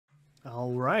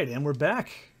Alright, and we're back.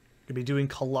 Gonna be doing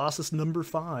Colossus number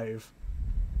 5.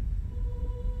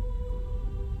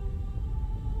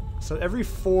 So every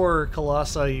 4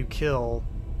 Colossi you kill,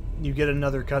 you get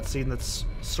another cutscene that's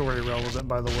story relevant,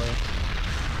 by the way.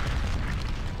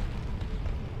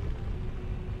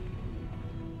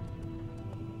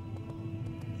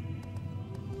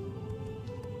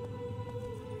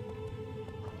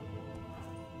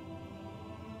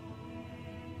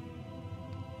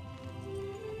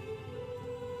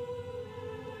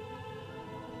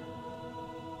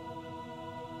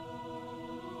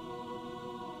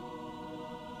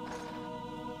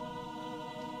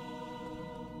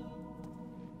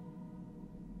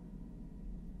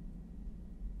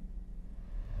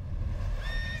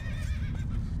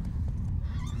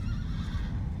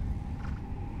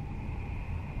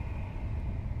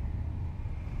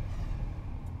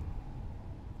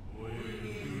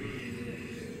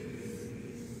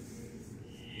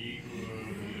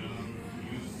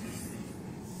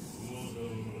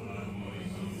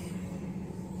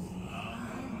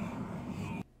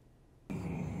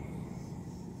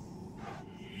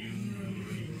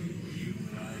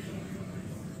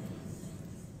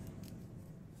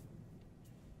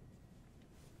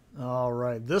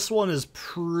 Alright, this one is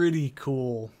pretty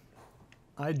cool.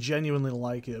 I genuinely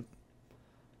like it.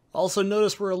 Also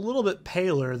notice we're a little bit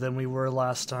paler than we were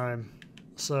last time.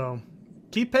 So,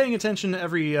 keep paying attention to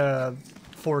every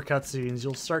 4 cutscenes.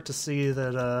 You'll start to see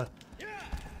that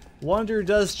Wander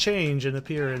does change in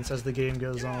appearance as the game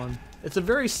goes on. It's a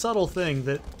very subtle thing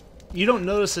that you don't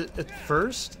notice it at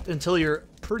first until you're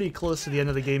pretty close to the end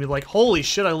of the game. You're like, holy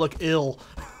shit, I look ill.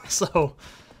 So,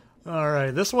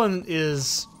 alright, this one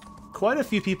is quite a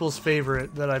few people's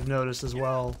favorite that I've noticed as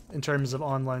well in terms of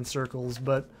online circles,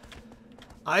 but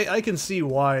I can see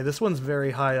why. This one's very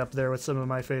high up there with some of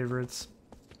my favorites.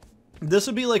 This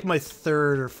would be like my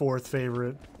 3rd or 4th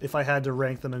favorite if I had to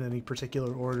rank them in any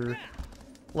particular order.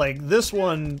 Like, this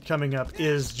one coming up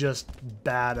is just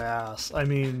badass. I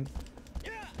mean,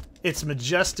 it's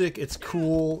majestic, it's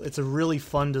cool, it's a really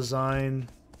fun design,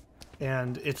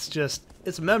 and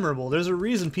it's memorable. There's a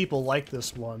reason people like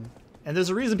this one. And there's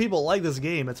a reason people like this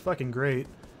game. It's fucking great.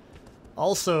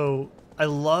 Also, I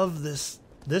love this.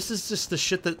 This is just the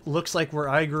shit that looks like where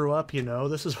I grew up, you know?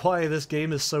 This is why this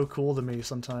game is so cool to me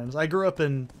sometimes. I grew up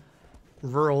in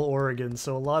rural Oregon,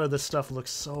 so a lot of this stuff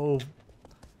looks so...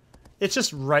 It's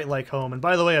just right like home. And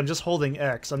by the way, I'm just holding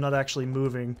X. I'm not actually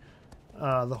moving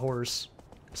the horse.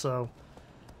 So...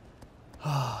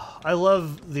 I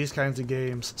love these kinds of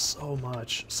games so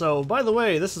much. So, by the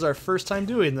way, this is our first time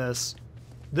doing this.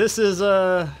 This is,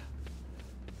 oh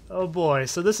boy,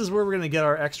 so this is where we're going to get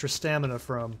our extra stamina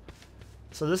from.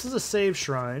 So this is a save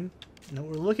shrine, and what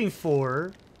we're looking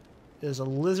for is a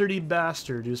lizardy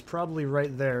bastard who's probably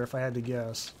right there, if I had to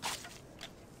guess.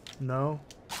 No?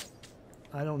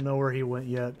 I don't know where he went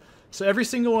yet. So every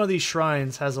single one of these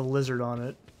shrines has a lizard on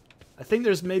it. I think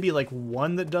there's maybe like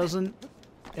one that doesn't,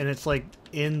 and it's like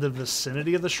in the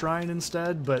vicinity of the shrine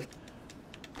instead, but...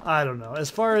 I don't know.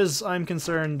 As far as I'm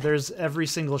concerned, every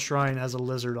single shrine has a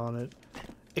lizard on it.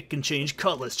 It can change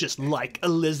colors just like a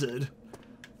lizard.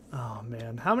 Oh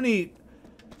man,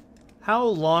 how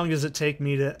long does it take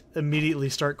me to immediately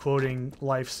start quoting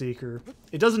Lifeseeker?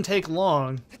 It doesn't take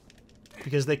long,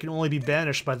 because they can only be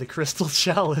banished by the crystal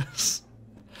chalice.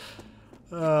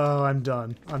 Oh, I'm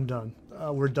done. I'm done.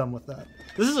 We're done with that.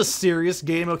 This is a serious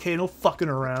game, okay? No fucking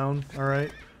around,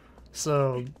 alright?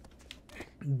 So...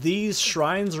 these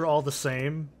shrines are all the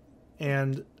same,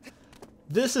 and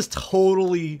this is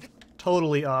totally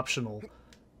optional.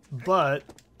 But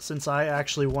since I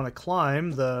actually want to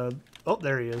climb the... oh,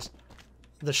 there he is.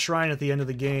 The shrine at the end of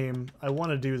the game, I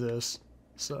want to do this.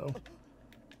 So,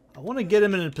 I want to get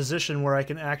him in a position where I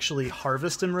can actually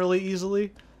harvest him really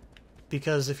easily.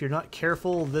 Because if you're not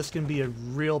careful, this can be a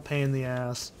real pain in the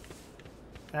ass.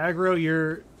 Aggro,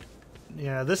 you're...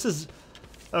 yeah, this is...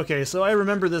 okay, so I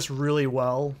remember this really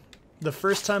well. The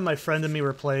first time my friend and me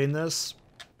were playing this,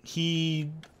 he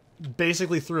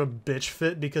basically threw a bitch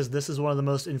fit because this is one of the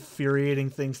most infuriating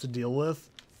things to deal with.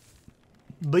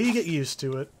 But you get used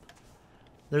to it.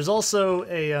 There's also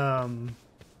a,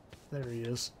 there he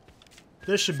is.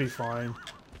 This should be fine.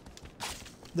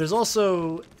 There's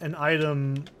also an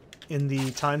item in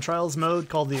the time trials mode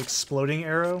called the exploding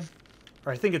arrow.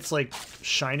 Or I think it's like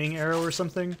shining arrow or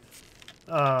something.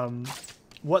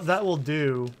 What that will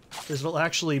do is it'll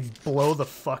actually blow the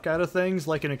fuck out of things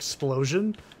like an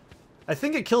explosion. I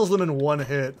think it kills them in one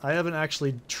hit. I haven't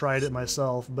actually tried it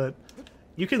myself, but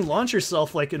you can launch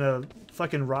yourself like in a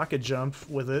fucking rocket jump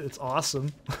with it. It's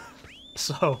awesome.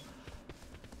 So,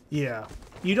 yeah.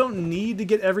 You don't need to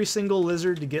get every single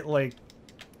lizard to get, like,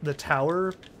 the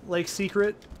tower, like,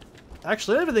 secret.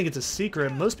 Actually, I don't even think it's a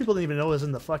secret. Most people didn't even know it was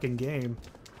in the fucking game.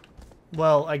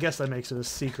 Well, I guess that makes it a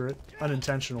secret,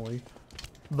 unintentionally.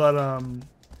 But,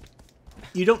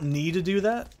 you don't need to do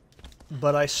that,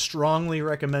 but I strongly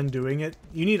recommend doing it.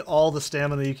 You need all the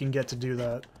stamina you can get to do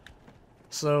that.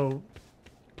 So,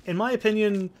 in my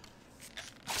opinion,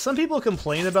 some people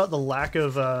complain about the lack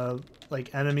of,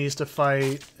 like, enemies to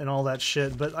fight and all that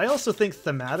shit, but I also think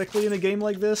thematically in a game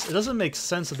like this, it doesn't make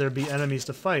sense that there'd be enemies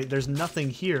to fight. There's nothing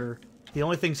here. The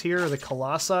only things here are the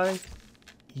Colossi,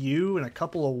 you, and a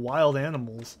couple of wild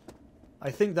animals.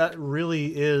 I think that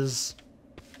really is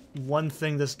one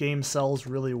thing this game sells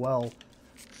really well.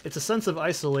 It's a sense of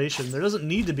isolation. There doesn't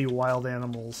need to be wild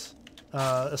animals.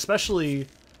 Especially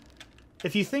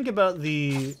if you think about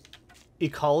the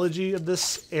ecology of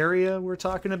this area we're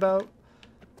talking about,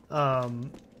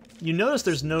 you notice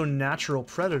there's no natural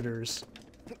predators.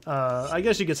 I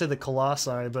guess you could say the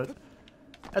Colossi, but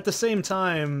at the same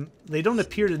time, they don't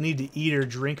appear to need to eat or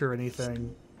drink or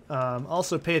anything.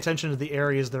 Also, pay attention to the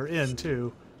areas they're in,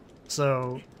 too.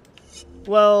 So,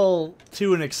 well,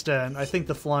 to an extent. I think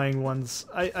the flying ones...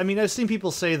 I mean, I've seen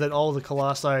people say that all the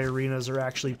Colossi arenas are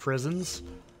actually prisons.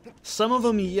 Some of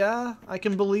them, yeah, I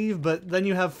can believe, but then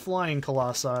you have flying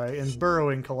Colossi and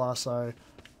burrowing Colossi.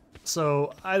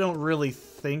 So, I don't really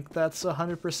think that's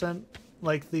 100%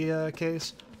 like the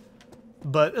case.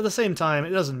 But at the same time,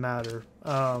 it doesn't matter.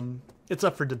 It's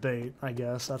up for debate, I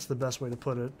guess. That's the best way to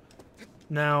put it.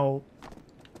 Now,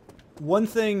 one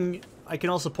thing I can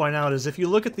also point out is if you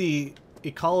look at the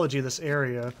ecology of this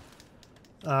area,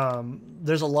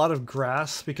 there's a lot of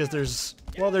grass because there's,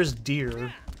 well, there's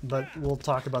deer, but we'll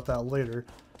talk about that later.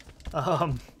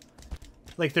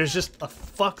 Like, there's just a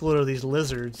fuckload of these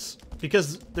lizards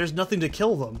because there's nothing to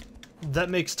kill them. That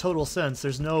makes total sense.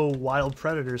 There's no wild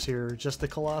predators here, just the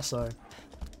Colossi.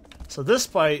 So this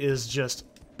fight is just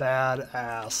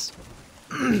badass.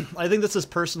 I think this is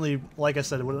personally, like I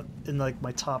said, in like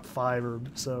my top 5 or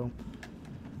so.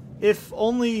 If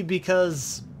only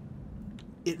because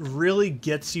it really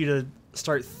gets you to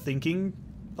start thinking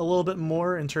a little bit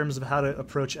more in terms of how to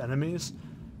approach enemies.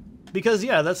 Because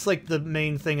yeah, that's like the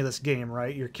main thing of this game,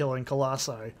 right? You're killing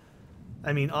Colossi.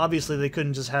 I mean, obviously they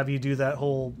couldn't just have you do that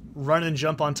whole run and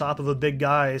jump on top of a big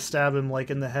guy, stab him like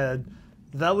in the head.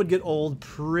 That would get old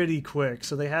pretty quick,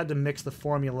 so they had to mix the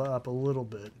formula up a little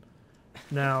bit.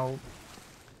 Now,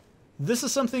 this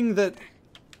is something that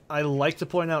I like to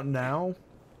point out now.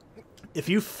 If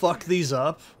you fuck these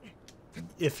up,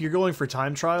 if you're going for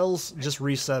time trials, just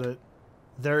reset it.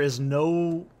 There is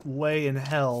no way in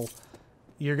hell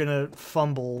you're gonna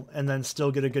fumble and then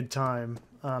still get a good time.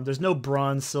 There's no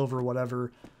bronze, silver,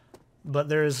 whatever, but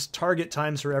there's target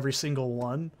times for every single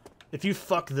one. If you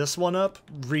fuck this one up,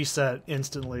 reset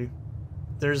instantly.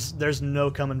 There's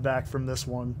no coming back from this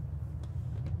one.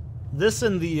 This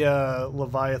and the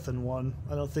Leviathan one,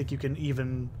 I don't think you can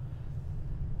even...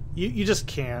 You just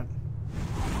can't.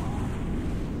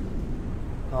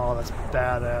 Oh, that's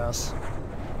badass.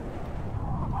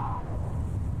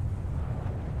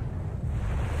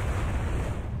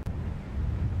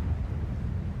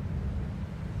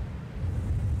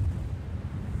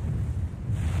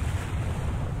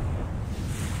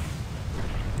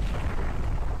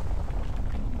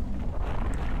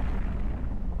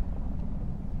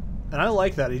 And I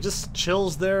like that. He just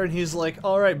chills there and he's like,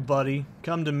 alright buddy,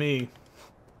 come to me.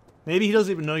 Maybe he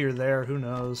doesn't even know you're there, who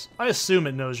knows. I assume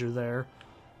it knows you're there.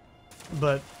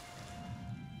 But,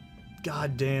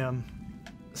 god damn.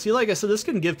 See, like I said, this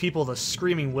can give people the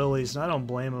screaming willies, and I don't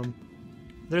blame them.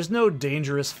 There's no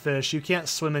dangerous fish. You can't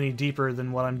swim any deeper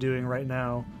than what I'm doing right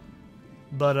now.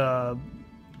 But,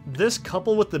 this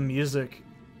coupled with the music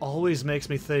always makes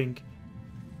me think,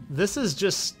 this is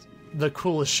just the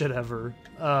coolest shit ever.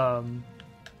 And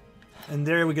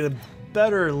there we get a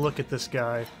better look at this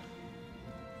guy.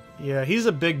 Yeah, he's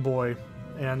a big boy.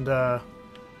 And,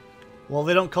 well,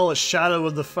 they don't call it Shadow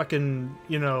of the fucking,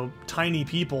 you know, tiny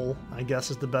people, I guess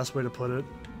is the best way to put it.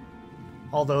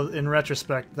 Although, in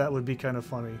retrospect, that would be kind of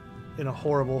funny. In a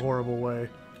horrible, horrible way.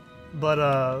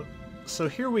 But, so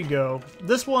here we go.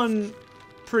 This one,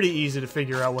 pretty easy to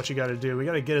figure out what you gotta do. We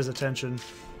gotta get his attention.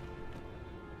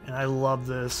 And I love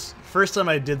this. First time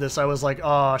I did this, I was like,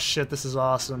 oh shit, this is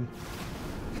awesome.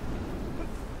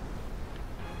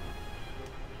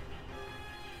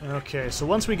 Okay, so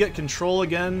once we get control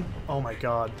again, oh my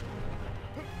god.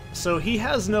 So he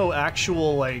has no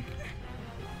actual, like,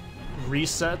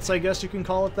 resets, I guess you can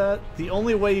call it that. The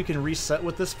only way you can reset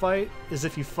with this fight is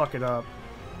if you fuck it up.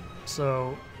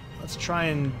 So, let's try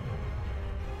and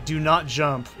do not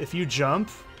jump. If you jump,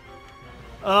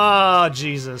 Ah,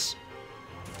 Jesus.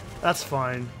 That's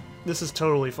fine. This is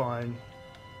totally fine.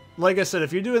 Like I said,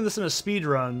 if you're doing this in a speed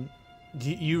run,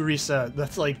 you reset.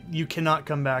 That's like, you cannot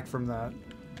come back from that.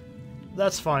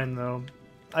 That's fine, though.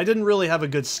 I didn't really have a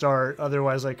good start,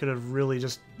 otherwise I could have really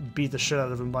just beat the shit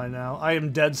out of him by now. I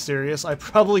am dead serious. I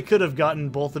probably could have gotten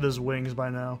both of his wings by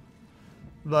now.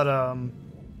 But,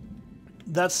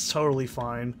 that's totally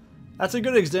fine. That's a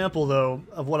good example, though,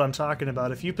 of what I'm talking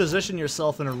about. If you position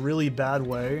yourself in a really bad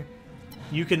way,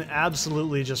 you can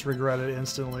absolutely just regret it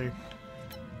instantly.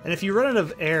 And if you run out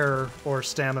of air, or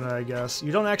stamina, I guess,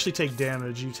 you don't actually take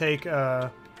damage. You take,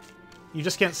 you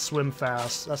just can't swim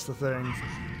fast. That's the thing.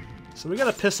 So we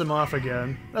gotta piss him off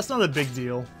again. That's not a big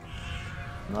deal.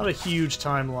 Not a huge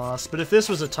time loss, but if this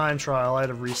was a time trial, I'd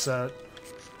have reset.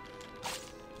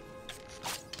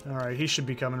 Alright, he should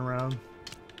be coming around.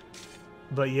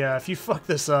 But yeah, if you fuck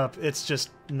this up, it's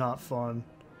just not fun.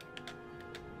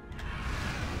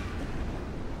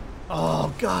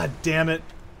 Oh, god damn it.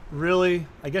 Really?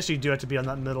 I guess you do have to be on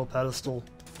that middle pedestal.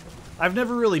 I've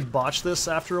never really botched this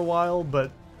after a while,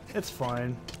 but it's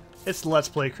fine. It's Let's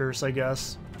Play curse, I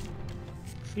guess.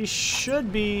 He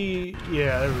should be...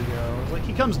 yeah, there we go. Like,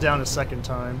 he comes down a second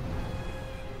time.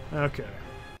 Okay.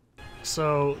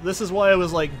 So, this is why I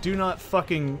was like, do not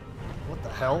fucking... what the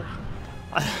hell?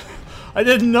 I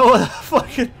didn't know what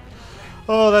fucking...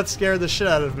 oh, that scared the shit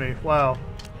out of me. Wow.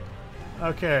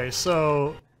 Okay,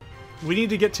 so... we need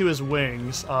to get to his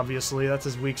wings, obviously. That's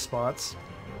his weak spots.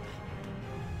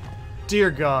 Dear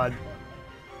God.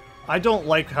 I don't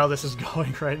like how this is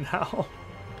going right now.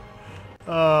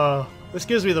 This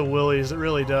gives me the willies, it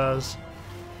really does.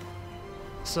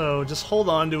 So, just hold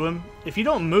on to him. If you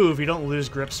don't move, you don't lose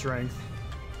grip strength.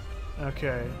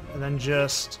 Okay, and then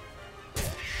just...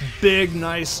 big,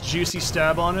 nice, juicy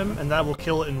stab on him, and that will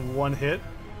kill it in one hit.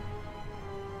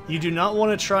 You do not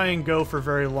want to try and go for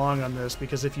very long on this,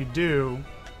 because if you do,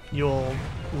 you'll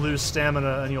lose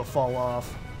stamina and you'll fall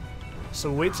off.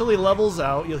 So wait till he levels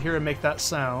out, you'll hear him make that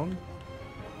sound.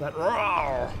 That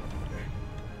roar!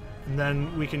 And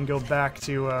then we can go back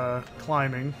to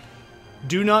climbing.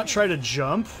 Do not try to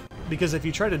jump, because if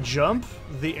you try to jump,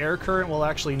 the air current will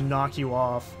actually knock you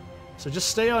off. So just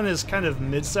stay on his kind of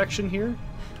midsection here.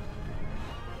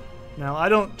 Now, I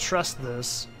don't trust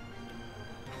this.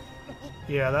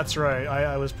 Yeah, that's right.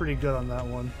 I was pretty good on that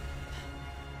one.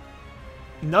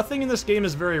 Nothing in this game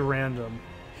is very random.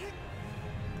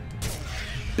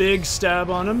 Big stab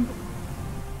on him.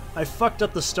 I fucked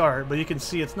up the start, but you can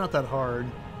see it's not that hard.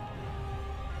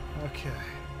 Okay.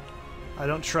 I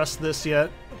don't trust this yet.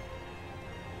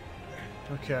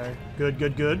 Okay. Good,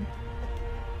 good, good.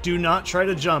 Do not try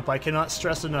to jump. I cannot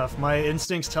stress enough. My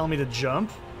instincts tell me to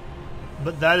jump,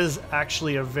 but that is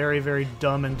actually a very, very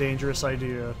dumb and dangerous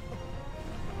idea.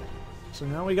 So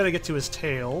now we gotta get to his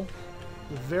tail.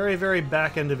 The very, very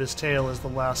back end of his tail is the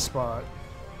last spot.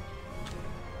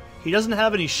 He doesn't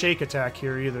have any shake attack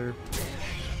here either.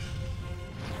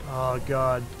 Oh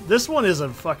god. This one is a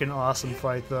fucking awesome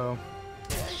fight though.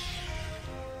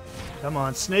 Come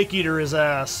on, Snake Eater his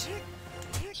ass.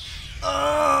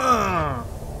 Ah!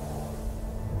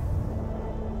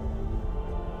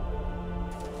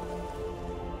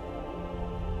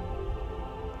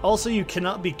 Also, you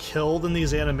cannot be killed in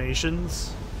these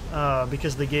animations,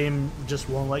 because the game just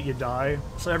won't let you die.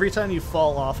 So every time you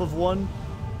fall off of one,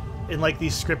 in like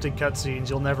these scripted cutscenes,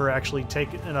 you'll never actually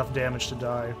take enough damage to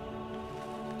die.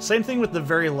 Same thing with the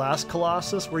very last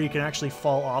Colossus, where you can actually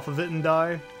fall off of it and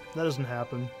die. That doesn't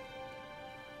happen.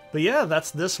 But yeah, that's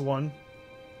this one.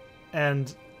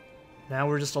 And now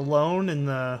we're just alone in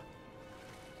the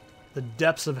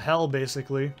depths of hell,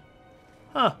 basically.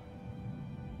 Huh.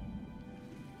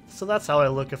 So that's how I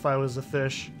look if I was a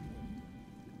fish.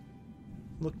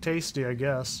 Look tasty, I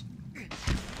guess.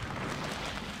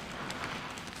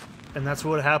 And that's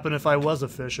what would happen if I was a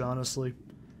fish, honestly.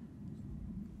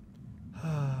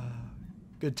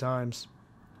 Good times.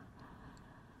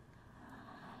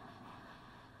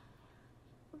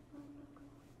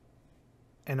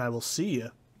 And I will see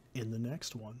you in the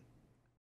next one.